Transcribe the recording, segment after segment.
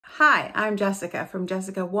Hi, I'm Jessica from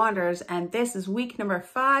Jessica Wanders, and this is week number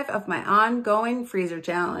 5 of my ongoing freezer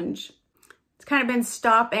challenge. It's kind of been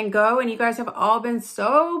stop and go, and you guys have all been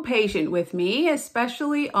so patient with me,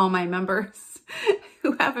 especially all my members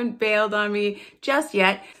who haven't bailed on me just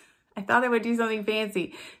yet. I thought I would do something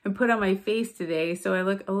fancy and put on my face today so I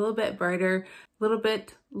look a little bit brighter, a little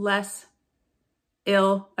bit less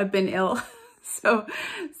ill. I've been ill. So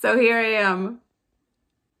here I am.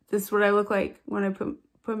 This is what I look like when I put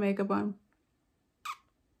makeup on.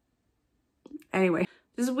 Anyway,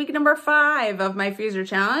 this is week number 5 of my freezer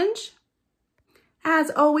challenge. As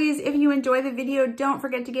always, if you enjoy the video, don't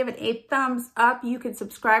forget to give it a thumbs up. You can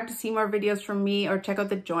subscribe to see more videos from me or check out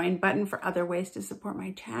the join button for other ways to support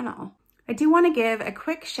my channel. I do want to give a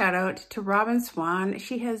quick shout out to Robin Swan.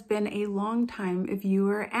 She has been a long time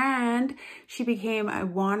viewer and she became a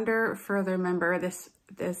Wander Further member this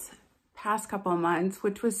past couple of months,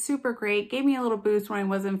 which was super great. Gave me a little boost when I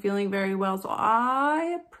wasn't feeling very well. So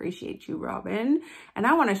I appreciate you, Robin. And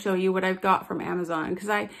I want to show you what I've got from Amazon because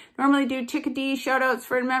I normally do chickadee shout outs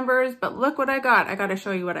for members, but look what I got. I got to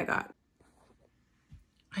show you what I got.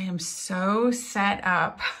 I am so set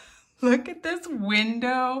up. Look at this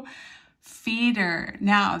window feeder.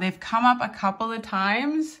 Now they've come up a couple of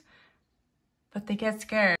times, but they get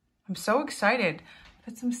scared. I'm so excited.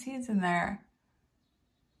 Put some seeds in there.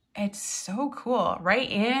 It's so cool,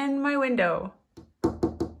 right in my window.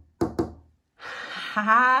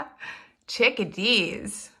 Haha,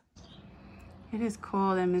 chickadees. It is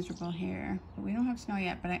cold and miserable here, but we don't have snow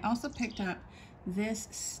yet. But I also picked up this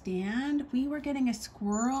stand. We were getting a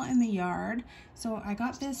squirrel in the yard, so I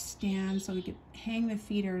got this stand so we could hang the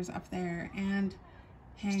feeders up there and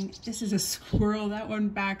hang. This is a squirrel. That one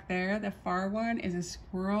back there, the far one, is a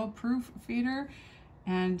squirrel-proof feeder.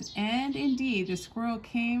 And indeed, the squirrel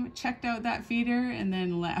came, checked out that feeder, and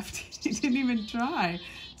then left. He didn't even try.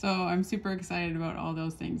 So I'm super excited about all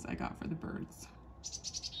those things I got for the birds.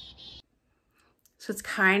 So it's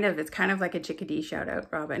kind of like a chickadee shout out,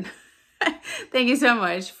 Robin. Thank you so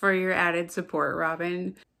much for your added support,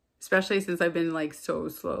 Robin, especially since I've been like so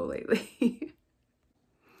slow lately.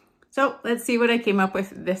 So let's see what I came up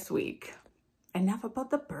with this week. Enough about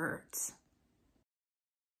the birds.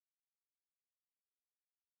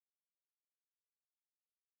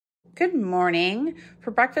 Good morning.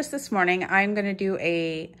 For breakfast this morning, I'm going to do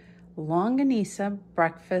a longanisa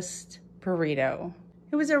breakfast burrito.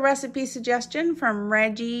 It was a recipe suggestion from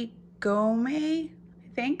Reggie Gome, I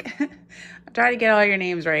think. I'll try to get all your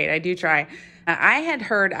names right. I do try. I had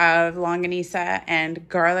heard of longanisa and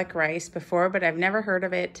garlic rice before, but I've never heard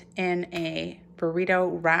of it in a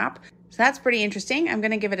burrito wrap. So that's pretty interesting. I'm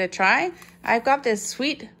going to give it a try. I've got this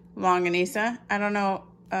sweet longanisa. I don't know.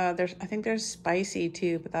 I think there's spicy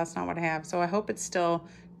too, but that's not what I have. So I hope it still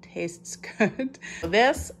tastes good.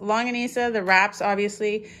 This longanisa, the wraps,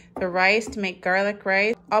 obviously, the rice to make garlic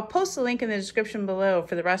rice. I'll post a link in the description below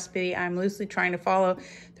for the recipe I'm loosely trying to follow.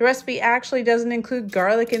 The recipe actually doesn't include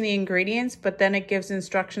garlic in the ingredients, but then it gives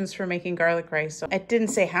instructions for making garlic rice. So it didn't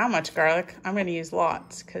say how much garlic. I'm going to use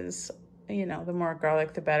lots because, you know, the more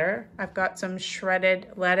garlic, the better. I've got some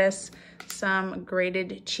shredded lettuce, some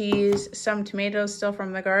grated cheese, some tomatoes still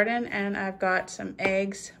from the garden, and I've got some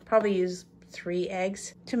eggs. Probably use 3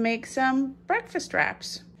 eggs to make some breakfast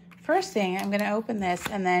wraps. First thing, I'm gonna open this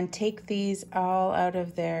and then take these all out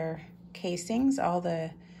of their casings, all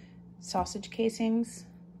the sausage casings,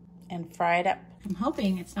 and fry it up. I'm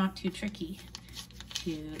hoping it's not too tricky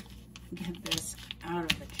to get this out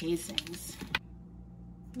of the casings.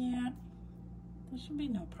 Yeah, there should be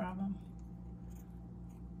no problem.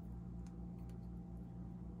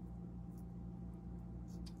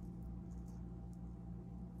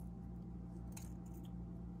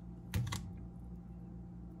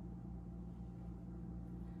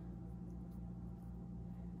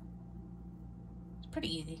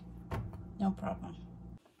 Pretty easy, no problem.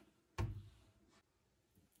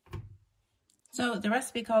 So the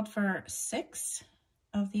recipe called for 6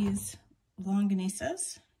 of these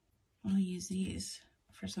longanisas. I'll use these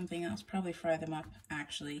for something else, probably fry them up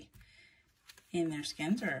actually in their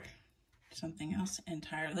skins or something else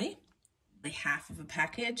entirely. Like half of a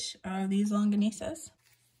package of these longanisas.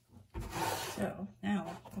 So now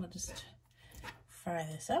we'll just fry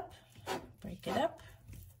this up, break it up.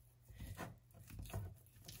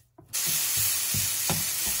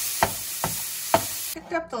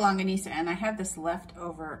 Picked up the longanisa and I have this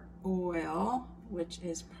leftover oil, which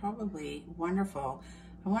is probably wonderful.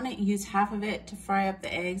 I want to use half of it to fry up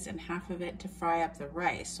the eggs and half of it to fry up the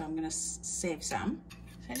rice. So I'm going to save some.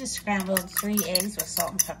 So I just scrambled 3 eggs with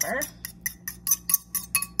salt and pepper.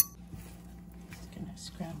 Just going to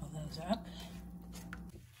scramble those up.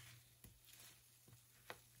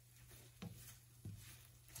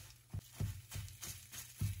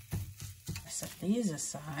 set these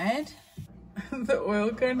aside. The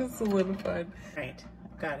oil kind of solidified. Right,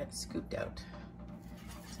 I've got it scooped out.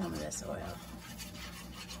 Some of this oil.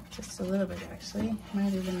 Just a little bit actually.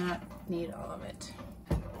 Might even not need all of it.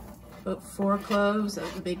 About 4 cloves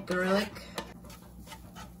of the big garlic.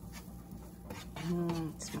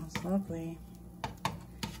 It smells lovely.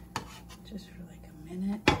 Just for like a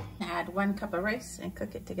minute. Add 1 cup of rice and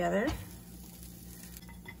cook it together.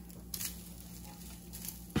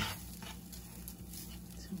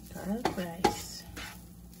 Some garlic rice.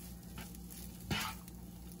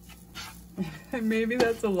 Maybe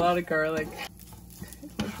that's a lot of garlic. It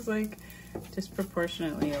looks like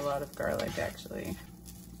disproportionately a lot of garlic actually.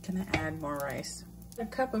 Gonna add more rice. A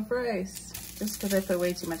cup of rice. Just because I put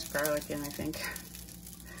way too much garlic in, I think.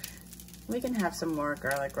 We can have some more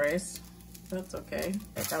garlic rice. That's okay.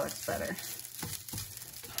 That looks better.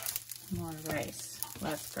 More rice,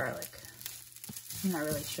 less garlic. I'm not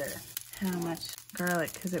really sure how much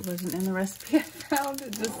garlic because it wasn't in the recipe I found.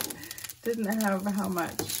 It just didn't have how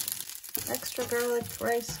much. Extra garlic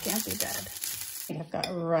rice can't be bad. I've got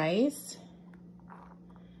rice.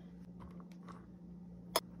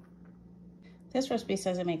 This recipe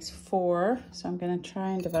says it makes 4, so I'm gonna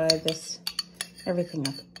try and divide this, everything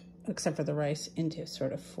up, except for the rice, into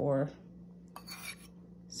sort of 4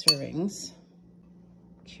 servings.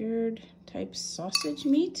 Cured type sausage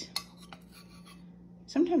meat.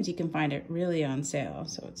 Sometimes you can find it really on sale,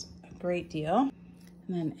 so it's a great deal. And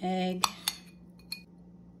then egg.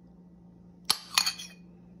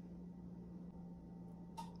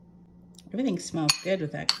 Everything smells good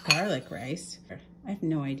with that garlic rice. I have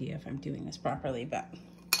no idea if I'm doing this properly, but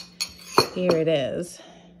here it is.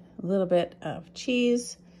 A little bit of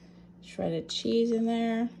cheese, shredded cheese in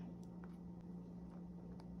there.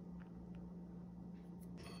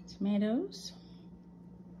 Tomatoes,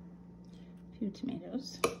 a few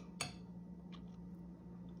tomatoes.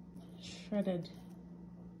 Shredded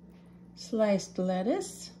sliced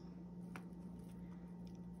lettuce.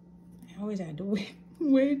 I always add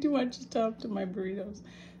way too much stuff to my burritos.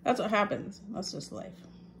 That's what happens. That's just life.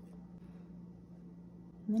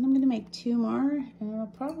 And then I'm gonna make 2 more, and I'll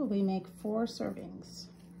probably make 4 servings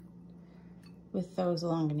with those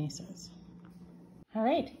longanisas. All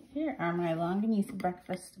right, here are my longanisa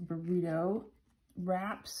breakfast burrito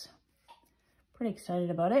wraps. Pretty excited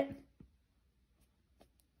about it.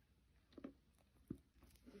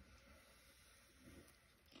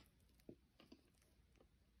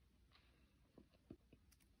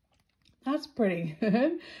 That's pretty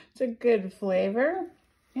good. It's a good flavor.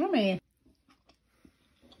 Yummy.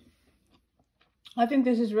 I think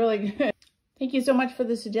this is really good. Thank you so much for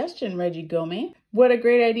the suggestion, Reggie Gomi. What a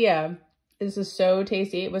great idea. This is so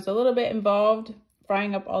tasty. It was a little bit involved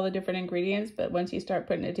frying up all the different ingredients, but once you start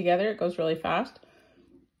putting it together, it goes really fast.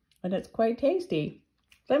 And it's quite tasty.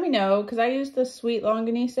 Let me know, because I use the sweet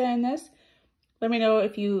longanisa in this. Let me know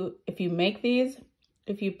if you make these.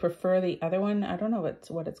 If you prefer the other one, I don't know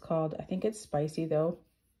what it's called. I think it's spicy though.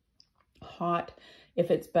 Hot, if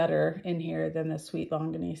it's better in here than the sweet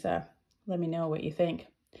longanisa. Let me know what you think.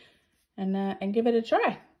 And give it a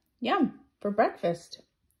try. Yum, for breakfast.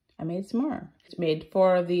 I made some more. It's made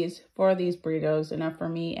 4 of these burritos, enough for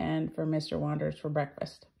me and for Mr. Wanders for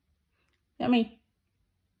breakfast. Yummy.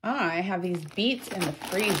 I have these beets in the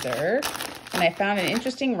freezer, and I found an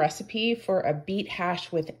interesting recipe for a beet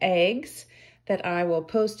hash with eggs that I will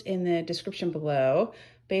post in the description below.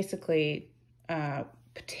 Basically,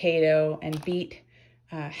 potato and beet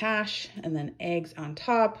hash, and then eggs on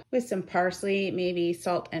top with some parsley, maybe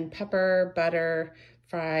salt and pepper, butter,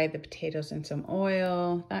 fry the potatoes in some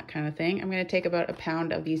oil, that kind of thing. I'm gonna take about a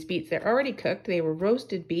pound of these beets. They're already cooked. They were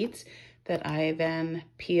roasted beets that I then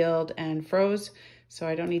peeled and froze, so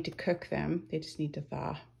I don't need to cook them. They just need to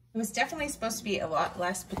thaw. It was definitely supposed to be a lot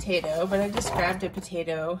less potato, but I just grabbed a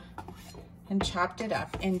potato and chopped it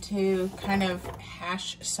up into kind of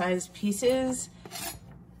hash-sized pieces.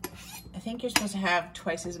 I think you're supposed to have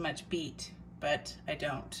twice as much beet, but I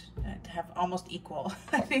don't. I have almost equal.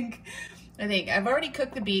 I think I've already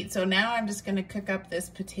cooked the beet, so now I'm just gonna cook up this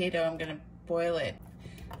potato. I'm gonna boil it.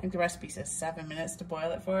 I think the recipe says 7 minutes to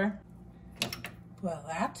boil it for. Boil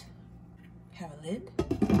that. Have a lid.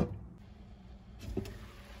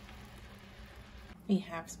 We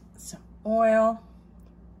have some oil.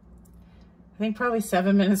 I think probably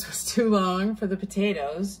 7 minutes was too long for the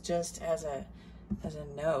potatoes, just as a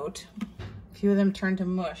note. A few of them turned to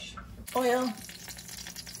mush. Oil.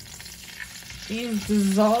 These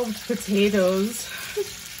dissolved potatoes.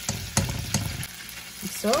 I'm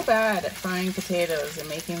so bad at frying potatoes and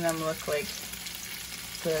making them look like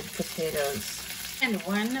good potatoes. And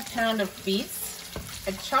 1 pound of beets.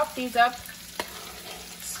 I chopped these up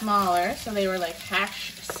smaller, so they were like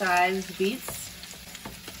hash-sized beets.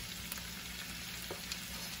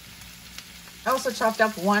 I also chopped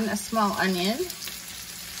up a small onion.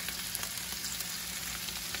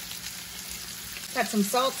 Got some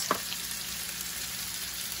salt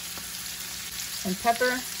and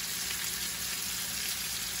pepper.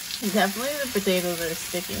 Definitely the potatoes are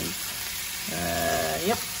sticking.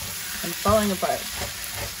 Yep, and falling apart.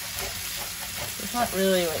 It's not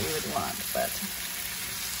really what you would want, but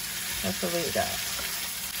that's what we got.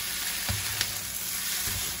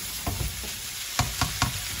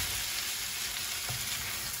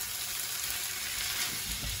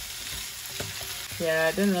 Yeah,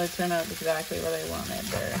 it didn't really turn out exactly what I wanted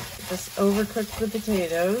there. Just overcooked the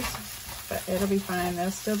potatoes, but it'll be fine.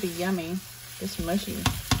 They'll still be yummy, just mushy.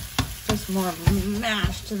 Just more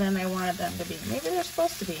mashed than I wanted them to be. Maybe they're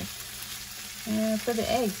supposed to be. For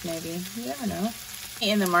the eggs, maybe. You never know.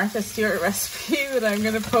 In the Martha Stewart recipe that I'm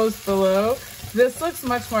going to post below, this looks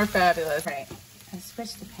much more fabulous. Right, I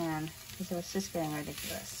switched the pan because it was just getting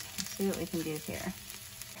ridiculous. Let's see what we can do here.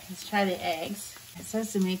 Let's try the eggs. It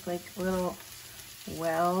says to make like little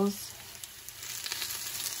wells.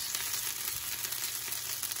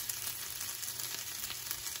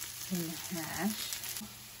 In the hash.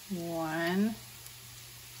 One.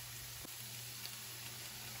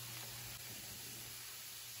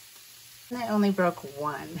 And I only broke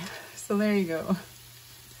one. So there you go.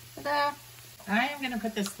 Ta-da! I am going to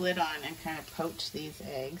put this lid on and kind of poach these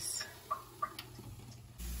eggs.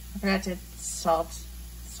 I forgot to salt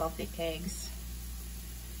the eggs.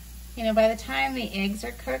 You know, by the time the eggs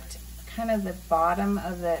are cooked, kind of the bottom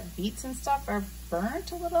of the beets and stuff are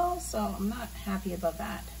burnt a little, so I'm not happy about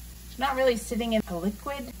that. It's not really sitting in a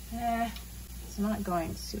liquid. It's not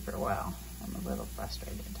going super well. I'm a little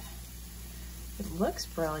frustrated. It looks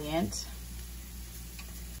brilliant.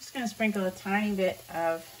 Just gonna sprinkle a tiny bit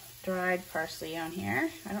of dried parsley on here.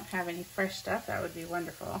 I don't have any fresh stuff. That would be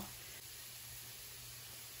wonderful.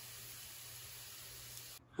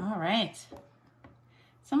 All right.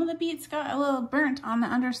 Some of the beets got a little burnt on the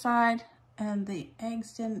underside and the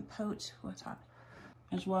eggs didn't poach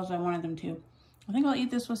as well as I wanted them to. I think I'll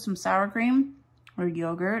eat this with some sour cream or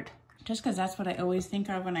yogurt, just because that's what I always think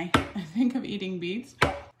of when I think of eating beets.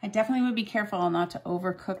 I definitely would be careful not to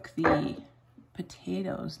overcook the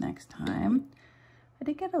potatoes next time. I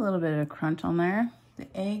did get a little bit of a crunch on there. The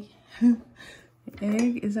egg, the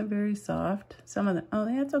egg isn't very soft. Some of the, oh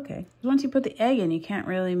yeah, it's okay. Once you put the egg in, you can't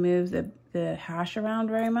really move the hash around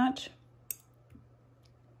very much.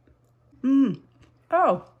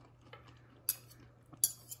 Oh.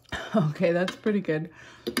 Okay, that's pretty good.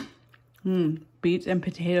 Beets and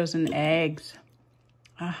potatoes and eggs.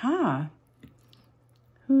 Aha.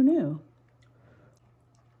 Who knew?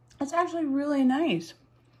 It's actually really nice.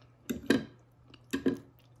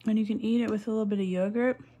 And you can eat it with a little bit of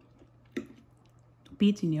yogurt.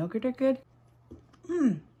 Beets and yogurt are good.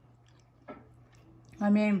 I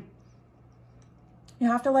mean, you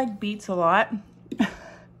have to like beets a lot.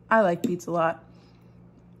 I like beets a lot.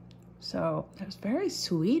 So it's very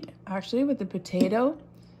sweet actually with the potato.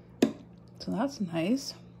 So that's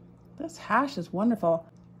nice. This hash is wonderful.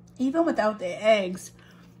 Even without the eggs.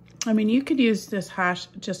 I mean, you could use this hash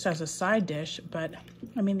just as a side dish, but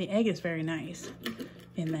I mean, the egg is very nice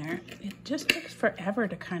in there. It just takes forever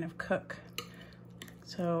to kind of cook.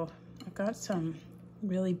 So I've got some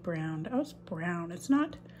really browned. Oh, it's brown. It's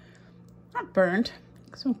not burnt.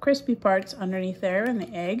 Some crispy parts underneath there in the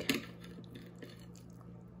egg.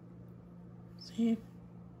 See?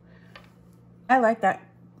 I like that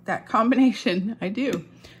combination. I do.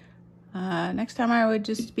 Next time I would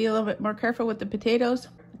just be a little bit more careful with the potatoes.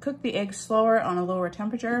 Cook the eggs slower on a lower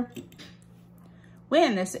temperature.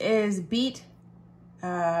 When this is beet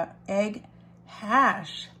egg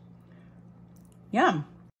hash. Yum.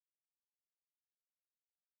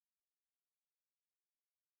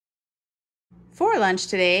 For lunch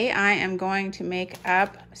today, I am going to make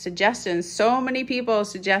up suggestions. So many people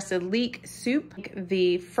suggested leek soup.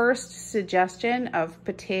 The first suggestion of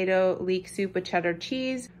potato leek soup with cheddar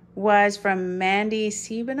cheese was from Mandy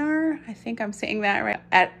Siebenar. I think I'm saying that right.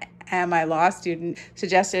 At my law student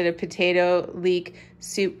suggested a potato leek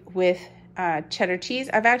soup with cheddar cheese.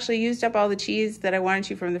 I've actually used up all the cheese that I wanted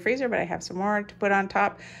to from the freezer, but I have some more to put on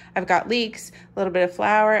top. I've got leeks, a little bit of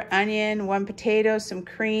flour, onion, 1 potato, some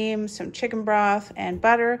cream, some chicken broth, and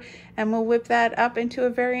butter, and we'll whip that up into a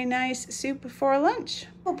very nice soup for lunch.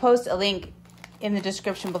 We'll post a link in the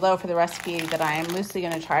description below for the recipe that I am loosely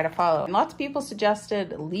going to try to follow. And lots of people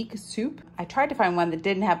suggested leek soup. I tried to find one that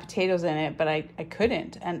didn't have potatoes in it, but I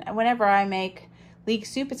couldn't. And whenever I make leek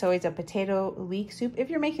soup. It's always a potato leek soup. If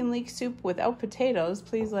you're making leek soup without potatoes,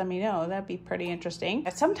 please let me know. That'd be pretty interesting.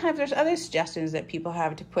 Sometimes there's other suggestions that people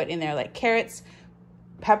have to put in there, like carrots,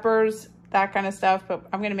 peppers, that kind of stuff, but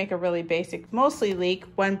I'm gonna make a really basic, mostly leek,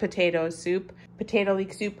 one potato soup, potato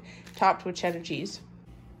leek soup, topped with cheddar cheese.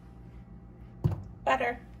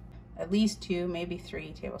 Butter, at least 2, maybe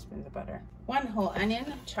 3 tablespoons of butter. 1 whole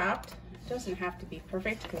onion, chopped. It doesn't have to be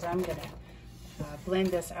perfect because I'm gonna blend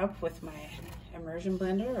this up with my immersion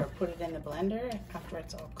blender, or put it in the blender after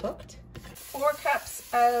it's all cooked. 4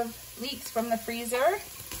 cups of leeks from the freezer.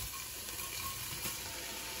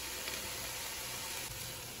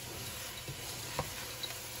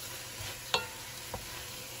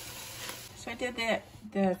 So I did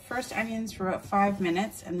the first onions for about 5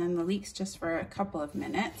 minutes, and then the leeks just for a couple of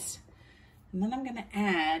minutes. And then I'm gonna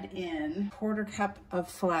add in 1/4 cup of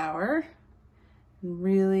flour and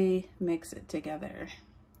really mix it together.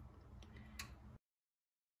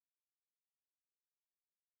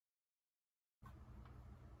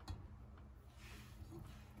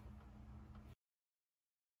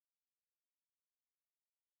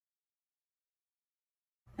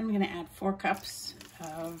 I'm gonna add 4 cups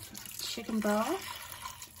of chicken broth.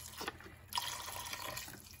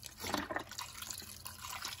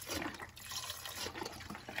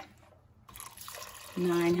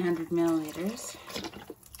 (900 milliliters)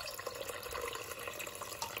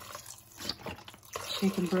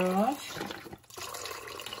 chicken broth.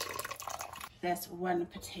 That's 1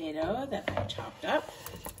 potato that I chopped up.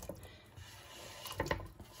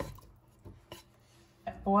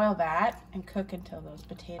 Boil that and cook until those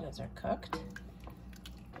potatoes are cooked.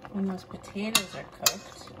 When those potatoes are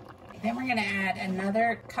cooked, then we're gonna add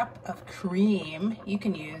another cup of cream. You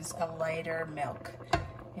can use a lighter milk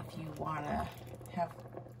if you wanna have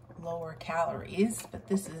lower calories, but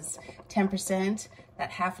this is 10%,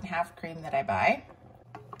 that half and half cream that I buy.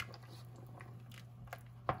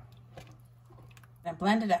 And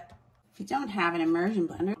blend it up. If you don't have an immersion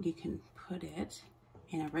blender, you can put it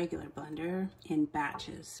in a regular blender in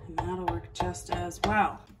batches, and that'll work just as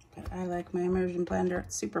well. But I like my immersion blender,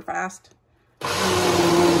 it's super fast.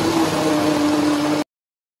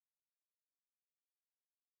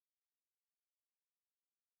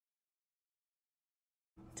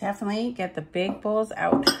 Definitely get the big bowls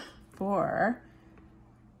out for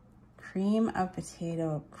cream of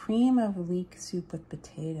potato, cream of leek soup with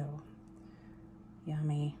potato.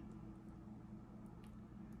 Yummy.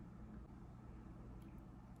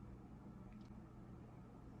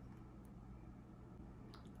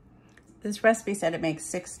 This recipe said it makes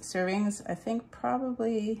 6 servings. I think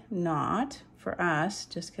probably not for us,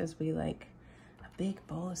 just because we like a big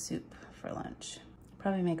bowl of soup for lunch.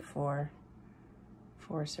 Probably make 4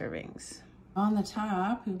 servings. On the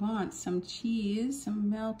top, we want some cheese,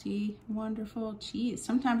 some melty, wonderful cheese.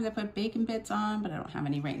 Sometimes I put bacon bits on, but I don't have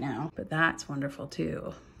any right now. But that's wonderful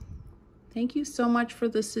too. Thank you so much for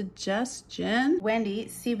the suggestion, Wendy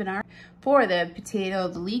Siebenar, for the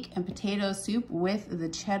leek and potato soup with the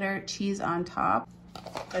cheddar cheese on top.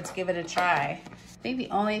 Let's give it a try. I think the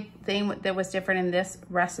only thing that was different in this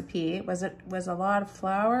recipe was it was a lot of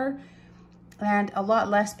flour and a lot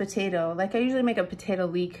less potato. Like I usually make a potato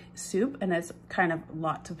leek soup and it's kind of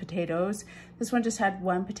lots of potatoes. This one just had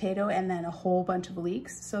 1 potato and then a whole bunch of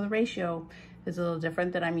leeks. So the ratio is a little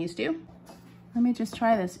different than I'm used to. Let me just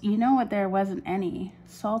try this. You know what? There wasn't any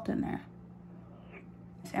salt in there.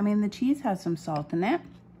 I mean, the cheese has some salt in it.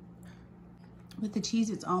 With the cheese,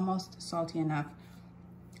 it's almost salty enough,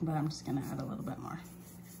 but I'm just gonna add a little bit more.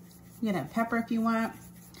 You can have pepper if you want.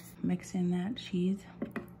 Mix in that cheese.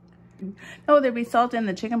 Oh, there'd be salt in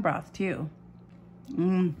the chicken broth too.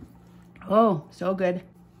 Oh, so good.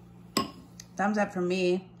 Thumbs up from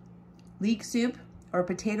me. Leek soup or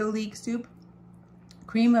potato leek soup.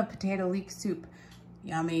 Cream of potato leek soup.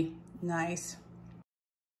 Yummy, nice.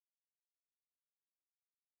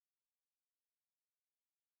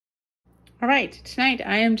 All right, tonight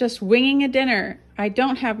I am just winging a dinner. I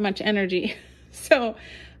don't have much energy. So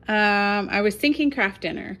I was thinking craft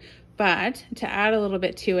dinner, but to add a little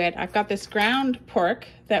bit to it, I've got this ground pork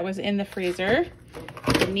that was in the freezer.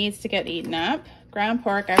 It needs to get eaten up. Ground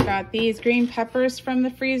pork, I've got these green peppers from the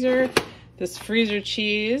freezer, this freezer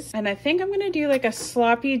cheese, and I think I'm gonna do like a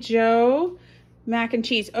sloppy Joe mac and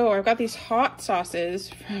cheese. Oh, I've got these hot sauces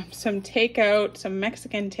from some takeout, some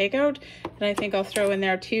Mexican takeout, and I think I'll throw in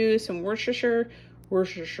there too some Worcestershire,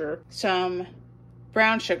 some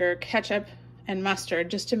brown sugar, ketchup, and mustard,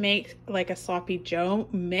 just to make like a sloppy Joe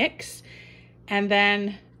mix, and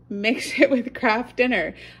then mix it with craft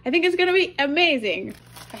dinner. I think it's gonna be amazing.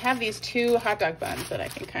 I have these 2 hot dog buns that I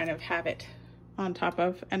can kind of have it on top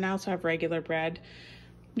of, and I also have regular bread.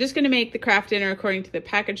 I'm just gonna make the Kraft dinner according to the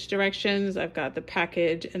package directions. I've got the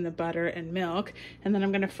package and the butter and milk, and then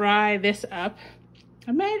I'm gonna fry this up.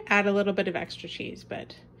 I might add a little bit of extra cheese,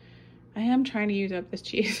 but I am trying to use up this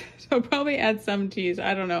cheese. So I'll probably add some cheese,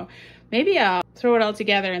 I don't know. Maybe I'll throw it all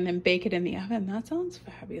together and then bake it in the oven. That sounds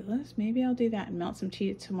fabulous. Maybe I'll do that and melt some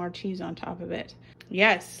more cheese on top of it.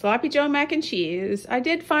 Yes, Sloppy Joe mac and cheese. I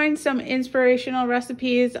did find some inspirational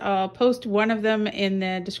recipes. I'll post one of them in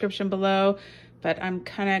the description below, but I'm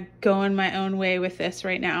kind of going my own way with this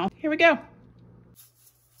right now. Here we go.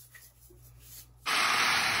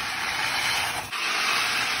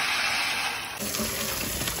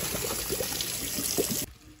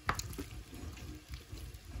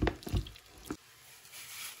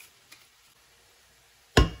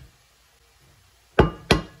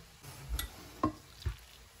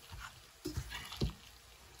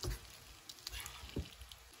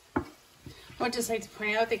 I would just like to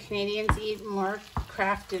point out that Canadians eat more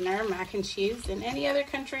Kraft dinner mac and cheese than any other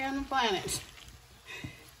country on the planet.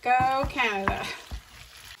 Go Canada.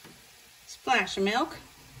 Splash of milk.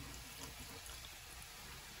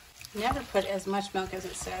 Never put as much milk as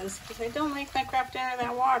it says because I don't like my Kraft dinner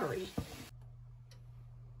that watery.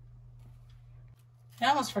 I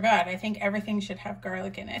almost forgot, I think everything should have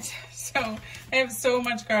garlic in it. So I have so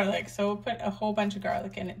much garlic, so we'll put a whole bunch of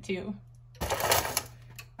garlic in it too.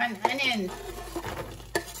 1 onion,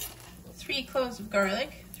 3 cloves of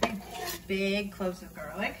garlic, 3 big cloves of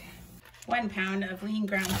garlic, 1 pound of lean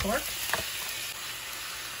ground pork,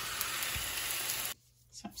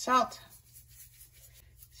 some salt,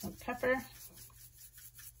 some pepper,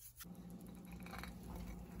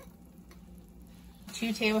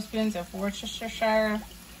 2 tablespoons of Worcestershire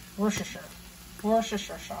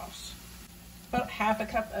sauce, about half a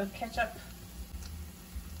cup of ketchup,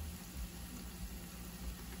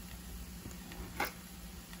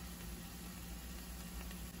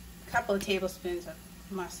 couple of tablespoons of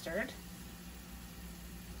mustard.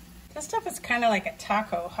 This stuff is kind of like a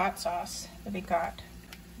taco hot sauce that we got.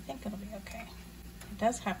 I think it'll be okay. It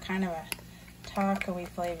does have kind of a taco-y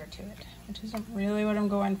flavor to it, which isn't really what I'm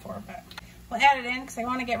going for, but we'll add it in because I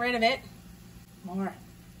want to get rid of it. More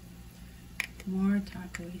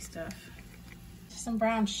taco-y stuff. Some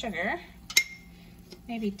brown sugar,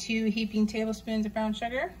 maybe 2 heaping tablespoons of brown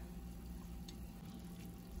sugar.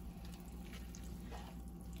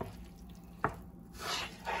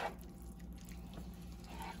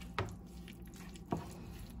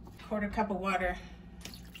 Quarter cup of water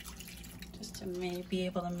just to maybe be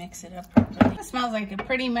able to mix it up properly. It smells like a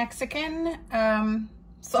pretty Mexican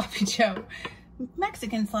sloppy joe.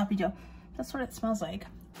 Mexican sloppy joe. That's what it smells like.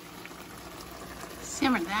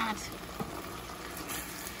 Simmer that.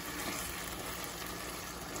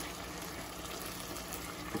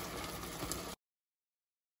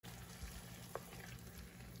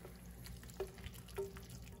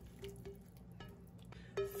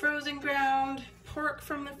 Frozen ground pork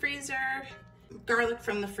from the freezer, garlic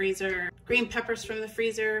from the freezer, green peppers from the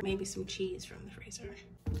freezer, maybe some cheese from the freezer.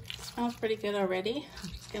 It smells pretty good already. I'm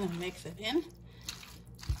just gonna mix it in.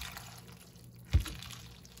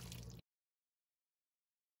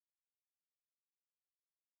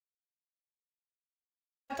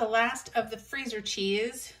 The last of the freezer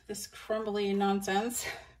cheese, this crumbly nonsense,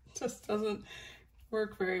 just doesn't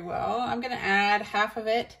work very well. I'm gonna add half of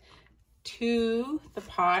it to the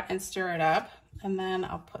pot and stir it up. And then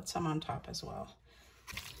I'll put some on top as well.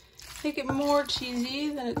 Make it more cheesy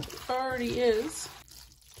than it already is.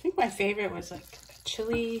 I think my favorite was like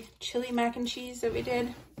chili mac and cheese that we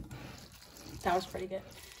did. That was pretty good.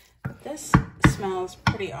 This smells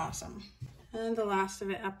pretty awesome. And the last of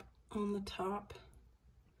it up on the top.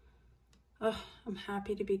 Oh, I'm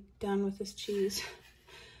happy to be done with this cheese.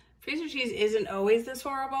 Freezer cheese isn't always this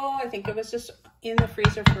horrible. I think it was just in the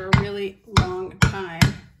freezer for a really long time.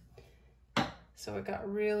 So it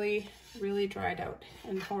got really, really dried out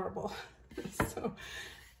and horrible. So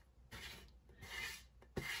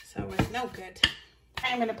it's no good.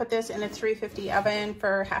 I'm gonna put this in a 350 oven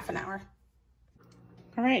for half an hour.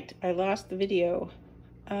 All right, I lost the video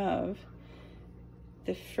of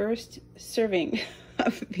the first serving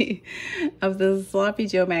of the Sloppy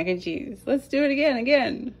Joe mac and cheese. Let's do it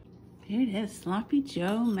again. There it is, Sloppy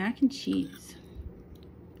Joe mac and cheese.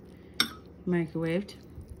 Microwaved.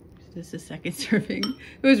 This is the second serving.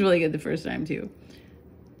 It was really good the first time too.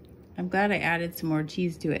 I'm glad I added some more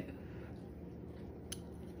cheese to it.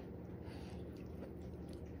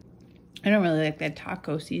 I don't really like that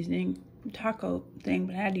taco seasoning, taco thing,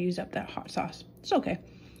 but I had to use up that hot sauce. It's okay.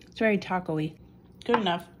 It's very taco-y. Good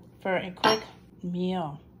enough for a quick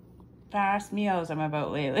meal. Fast meals I'm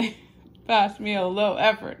about lately. Fast meal, low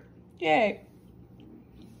effort. Yay.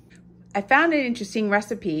 I found an interesting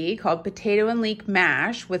recipe called potato and leek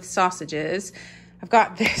mash with sausages. I've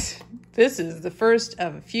got this. This is the first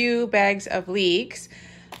of a few bags of leeks.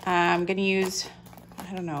 I'm gonna use,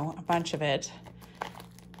 I don't know, a bunch of it,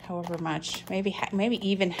 however much, maybe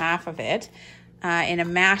even half of it in a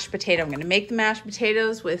mashed potato. I'm gonna make the mashed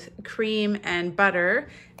potatoes with cream and butter,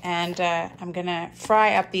 and I'm gonna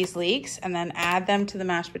fry up these leeks and then add them to the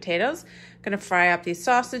mashed potatoes. I'm gonna fry up these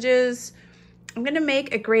sausages. I'm gonna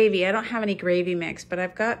make a gravy. I don't have any gravy mix, but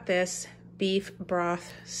I've got this beef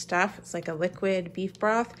broth stuff. It's like a liquid beef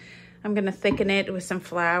broth. I'm gonna thicken it with some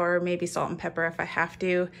flour, maybe salt and pepper if I have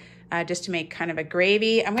to, just to make kind of a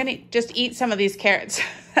gravy. I'm gonna just eat some of these carrots.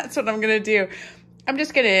 That's what I'm gonna do. I'm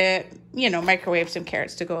just gonna, microwave some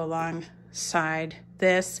carrots to go alongside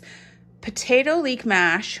this potato leek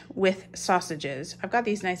mash with sausages. I've got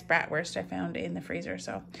these nice bratwurst I found in the freezer,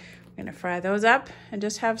 so I'm gonna fry those up and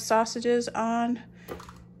just have sausages on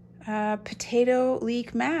potato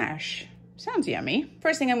leek mash. Sounds yummy.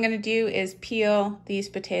 First thing I'm gonna do is peel these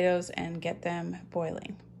potatoes and get them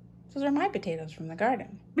boiling. Those are my potatoes from the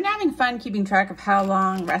garden. I've been having fun keeping track of how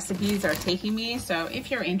long recipes are taking me, so if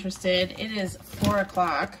you're interested, it is 4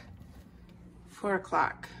 o'clock. 4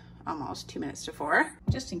 o'clock, almost 2 minutes to 4.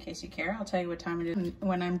 Just in case you care, I'll tell you what time it is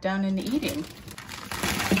when I'm done in eating.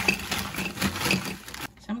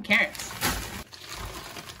 Some carrots.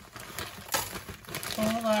 A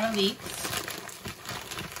whole lot of leeks.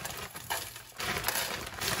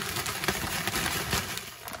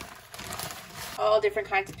 All different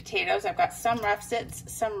kinds of potatoes. I've got some Russets,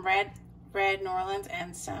 some red New Orleans,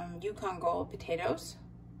 and some Yukon Gold potatoes.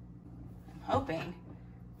 I'm hoping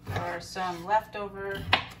for some leftover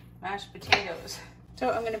mashed potatoes. So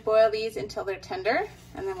I'm gonna boil these until they're tender,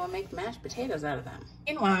 and then we'll make mashed potatoes out of them.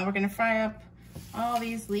 Meanwhile, we're gonna fry up all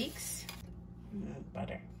these leeks.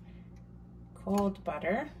 Butter, cold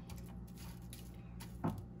butter.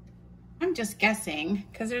 I'm just guessing,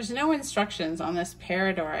 because there's no instructions on this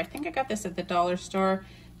Parador. I think I got this at the dollar store.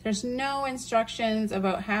 There's no instructions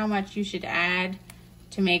about how much you should add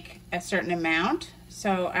to make a certain amount.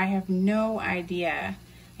 So I have no idea.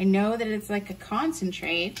 I know that it's like a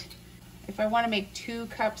concentrate. If I want to make 2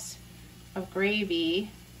 cups of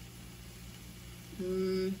gravy,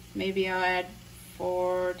 maybe I'll add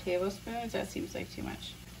 4 tablespoons. That seems like too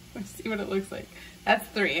much. Let's see what it looks like. That's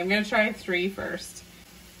 3. I'm gonna try 3 first.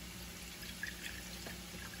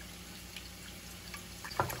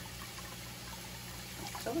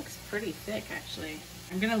 It looks pretty thick, actually.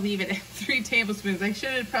 I'm gonna leave it at 3 tablespoons. I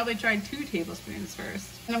should have probably tried 2 tablespoons first.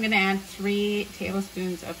 And I'm gonna add 3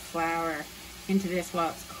 tablespoons of flour into this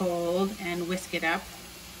while it's cold and whisk it up.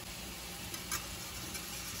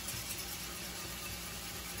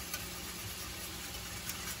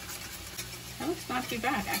 That looks not too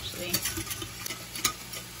bad, actually.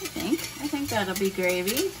 I think that'll be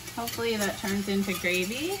gravy. Hopefully that turns into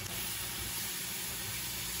gravy.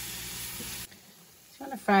 I'm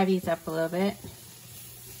gonna fry these up a little bit.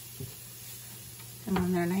 And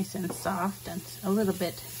when they're nice and soft and a little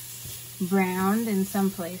bit browned in some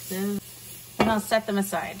places, and I'll set them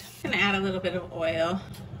aside. I'm gonna add a little bit of oil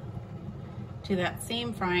to that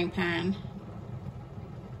same frying pan.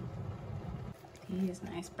 These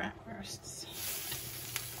nice bratwursts.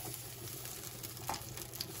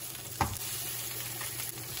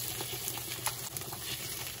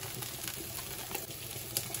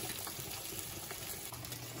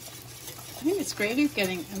 I think this gravy's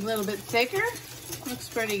getting a little bit thicker. Looks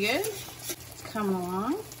pretty good. It's coming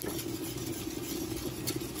along.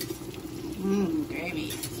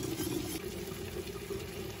 Gravy.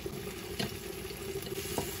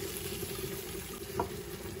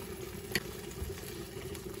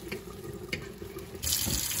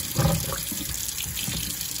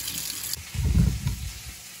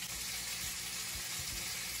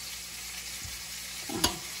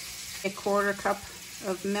 A 1/4 cup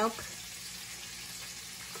of milk.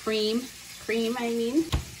 Cream I mean.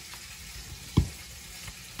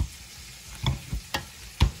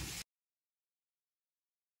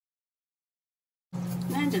 And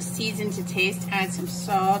then just season to taste, add some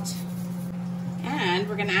salt. And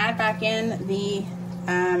we're gonna add back in the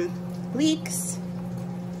leeks.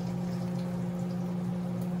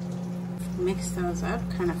 Mix those up,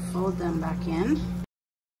 kind of fold them back in.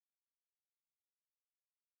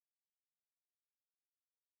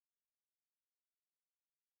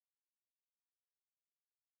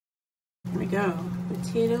 There we go,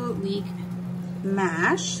 potato leek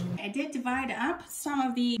mash. I did divide up some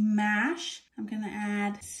of the mash. I'm gonna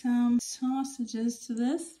add some sausages to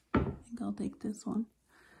this. I think I'll take this one.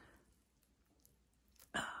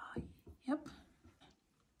 Oh,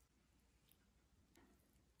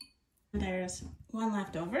 there's one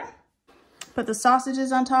left over. Put the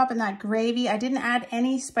sausages on top and that gravy. I didn't add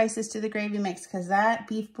any spices to the gravy mix because that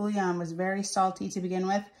beef bouillon was very salty to begin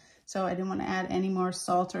with. So I didn't want to add any more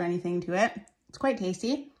salt or anything to it. It's quite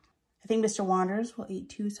tasty. I think Mr. Wanders will eat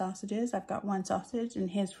 2 sausages. I've got 1 sausage and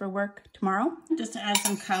his for work tomorrow. Just to add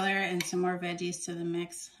some color and some more veggies to the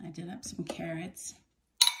mix, I did up some carrots.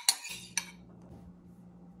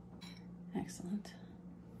 Excellent.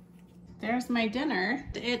 There's my dinner.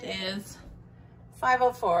 It is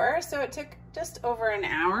 5:04, so it took just over an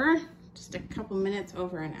hour, just a couple minutes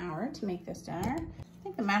over an hour to make this dinner. I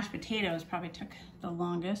think the mashed potatoes probably took the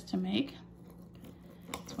longest to make.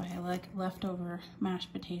 That's why I like leftover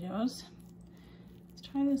mashed potatoes. Let's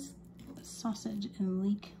try this sausage and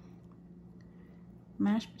leek.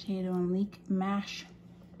 Mashed potato and leek mash.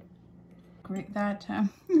 Great, that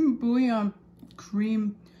bouillon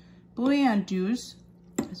cream, bouillon juice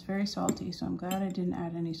is very salty, so I'm glad I didn't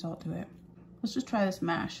add any salt to it. Let's just try this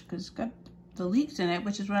mash because it's got the leeks in it,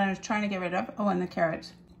 which is what I was trying to get rid of. Oh, and the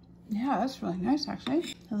carrots. Yeah, that's really nice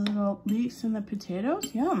actually. The little leeks in the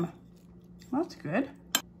potatoes, yum. That's good.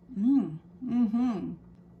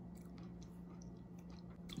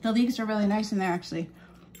 The leeks are really nice in there actually.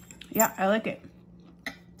 Yeah, I like it.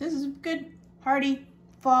 This is a good hearty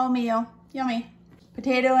fall meal. Yummy.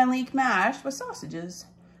 Potato and leek mash with sausages.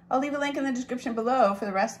 I'll leave a link in the description below for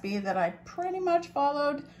the recipe that I pretty much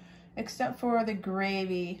followed, except for the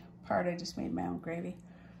gravy part. I just made my own gravy.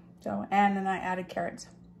 So, and then I added carrots.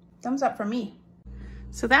 Thumbs up for me.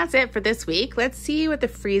 So that's it for this week. Let's see what the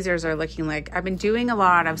freezers are looking like. I've been doing a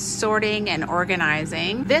lot of sorting and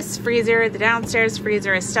organizing. This freezer, the downstairs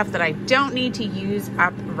freezer, is stuff that I don't need to use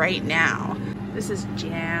up right now. This is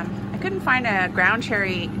jam. I couldn't find a ground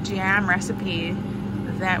cherry jam recipe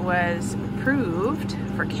that was approved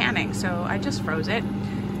for canning, so I just froze it.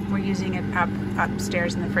 We're using it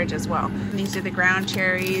upstairs in the fridge as well. And these are the ground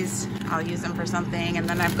cherries. I'll use them for something. And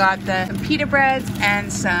then I've got the pita breads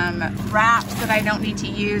and some wraps that I don't need to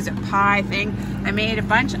use, a pie thing. I made a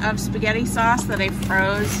bunch of spaghetti sauce that I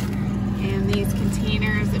froze in these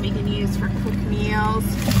containers that we can use for quick meals.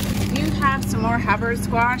 I do have some more Hubbard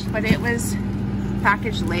squash, but it was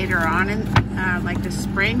packaged later on in like the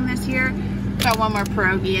spring this year. Got one more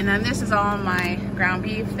pierogi, and then this is all my ground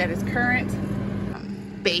beef that is current.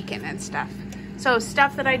 Bacon and stuff. So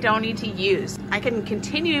stuff that I don't need to use. I can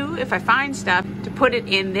continue, if I find stuff, to put it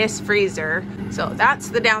in this freezer. So that's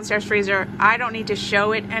the downstairs freezer. I don't need to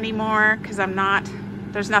show it anymore because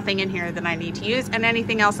there's nothing in here that I need to use. And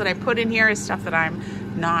anything else that I put in here is stuff that I'm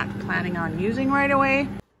not planning on using right away.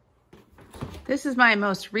 This is my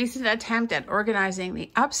most recent attempt at organizing the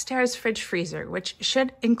upstairs fridge freezer, which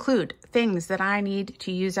should include things that I need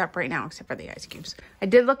to use up right now, except for the ice cubes. I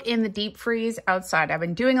did look in the deep freeze outside. I've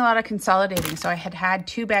been doing a lot of consolidating. So I had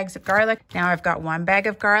 2 bags of garlic. Now I've got 1 bag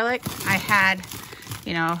of garlic. I had,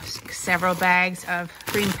 you know, several bags of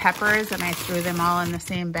green peppers and I threw them all in the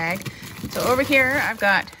same bag. So over here, I've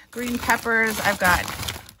got green peppers. I've got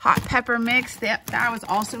hot pepper mix. That was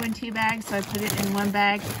also in 2 bags, so I put it in 1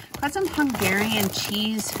 bag. Got some Hungarian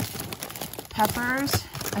cheese peppers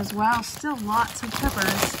as well. Still lots of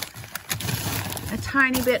peppers. A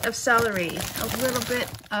tiny bit of celery, a little bit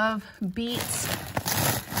of beets,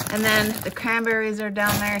 and then the cranberries are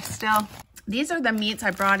down there still. These are the meats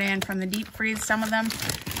I brought in from the deep freeze, some of them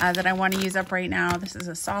that I want to use up right now. This is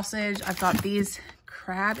a sausage. I've got these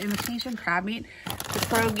imitation crab meat. The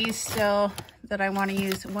pierogies still that I want to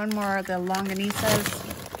use. 1 more of the longanisas.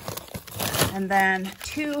 And then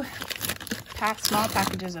 2 small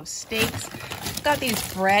packages of steaks. Got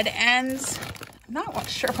these bread ends. I'm not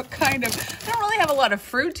sure what kind of, I don't really have a lot of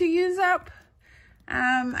fruit to use up.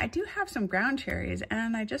 I do have some ground cherries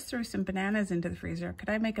and I just threw some bananas into the freezer. Could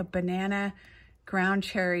I make a banana ground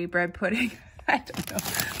cherry bread pudding? I don't know.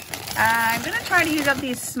 I'm gonna try to use up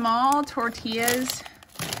these small tortillas.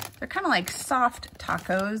 They're kind of like soft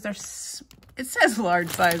tacos. It says large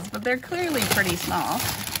size, but they're clearly pretty small.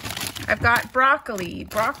 I've got broccoli.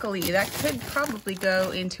 That could probably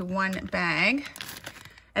go into 1 bag.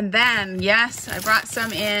 And then, yes, I brought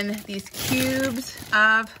some in, these cubes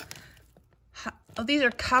of, oh, these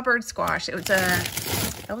are Hubbard squash. Those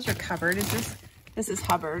are Hubbard. This is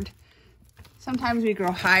Hubbard. Sometimes we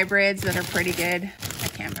grow hybrids that are pretty good. I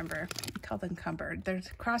can't remember. We call them Hubbard. There's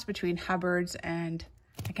a cross between Hubbards and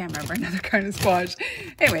I can't remember another kind of squash.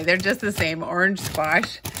 Anyway, they're just the same, orange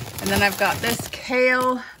squash. And then I've got this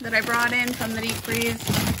kale that I brought in from the deep freeze,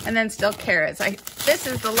 and then still carrots. This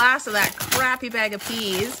is the last of that crappy bag of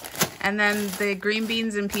peas, and then the green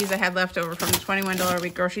beans and peas I had left over from the $21 a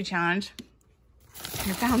week grocery challenge.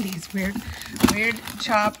 I found these weird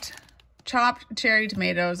chopped chopped cherry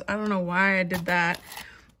tomatoes. I don't know why I did that,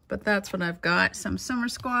 but that's what I've got. Some summer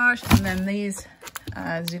squash, and then these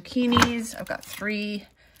zucchinis. I've got 3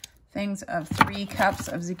 things of 3 cups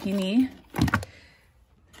of zucchini.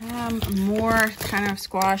 More kind of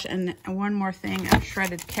squash, and one more thing of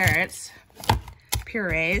shredded carrots,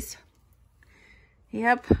 purees.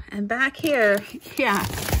 Yep, and back here, yeah,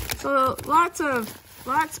 so lots of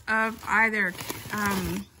either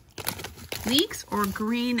leeks or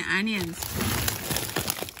green onions.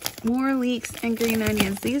 More leeks and green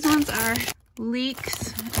onions. These ones are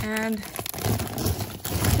leeks, and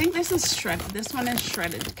I think this is shredded. This one is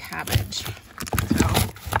shredded cabbage. So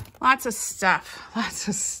lots of stuff, lots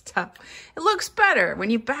of stuff. It looks better when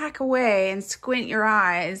you back away and squint your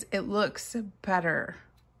eyes. It looks better.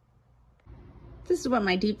 This is what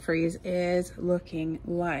my deep freeze is looking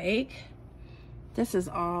like. This is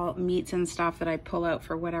all meats and stuff that I pull out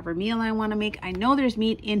for whatever meal I want to make. I know there's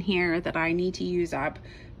meat in here that I need to use up,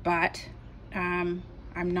 but I'm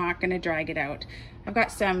not going to drag it out. I've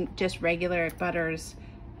got some just regular butters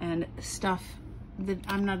and stuff that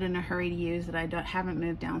I'm not in a hurry to use that I haven't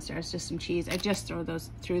moved downstairs. Just some cheese. I just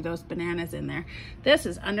threw those bananas in there. This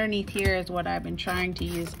is underneath here is what I've been trying to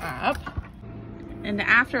use up. And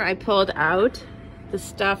after I pulled out the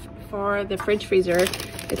stuff for the fridge freezer,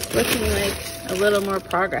 it's looking like a little more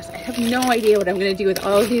progress. I have no idea what I'm going to do with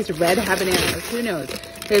all of these red habaneros. Who knows?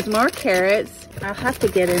 There's more carrots. I'll have to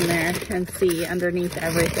get in there and see underneath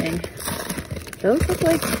everything. Those look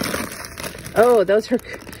like, oh, those are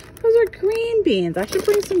green beans. I should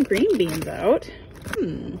bring some green beans out.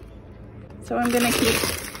 So I'm going to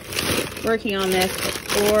keep working on this,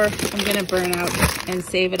 or I'm going to burn out and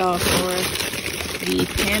save it all for the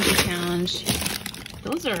Panda Challenge.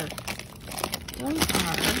 Those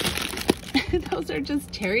are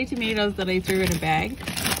just cherry tomatoes that I threw in a bag.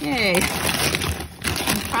 Yay.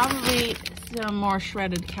 And probably some more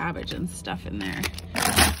shredded cabbage and stuff in there.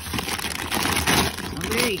 Well,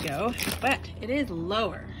 there you go. But it is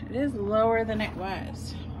lower. It is lower than it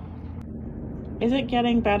was. Is it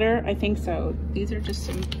getting better? I think so. These are just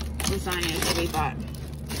some lasagnas that we bought.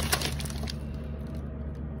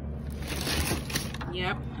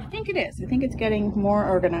 Yep, I think it is. I think it's getting more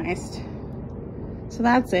organized. So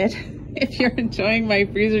that's it. If you're enjoying my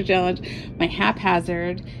freezer challenge, my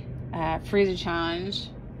haphazard freezer challenge,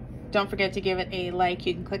 don't forget to give it a like.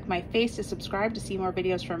 You can click my face to subscribe to see more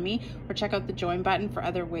videos from me, or check out the join button for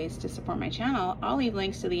other ways to support my channel. I'll leave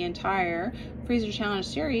links to the entire freezer challenge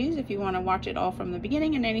series if you want to watch it all from the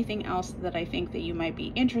beginning, and anything else that I think that you might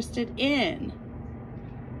be interested in.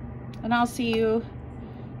 And I'll see you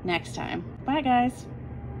next time. Bye guys.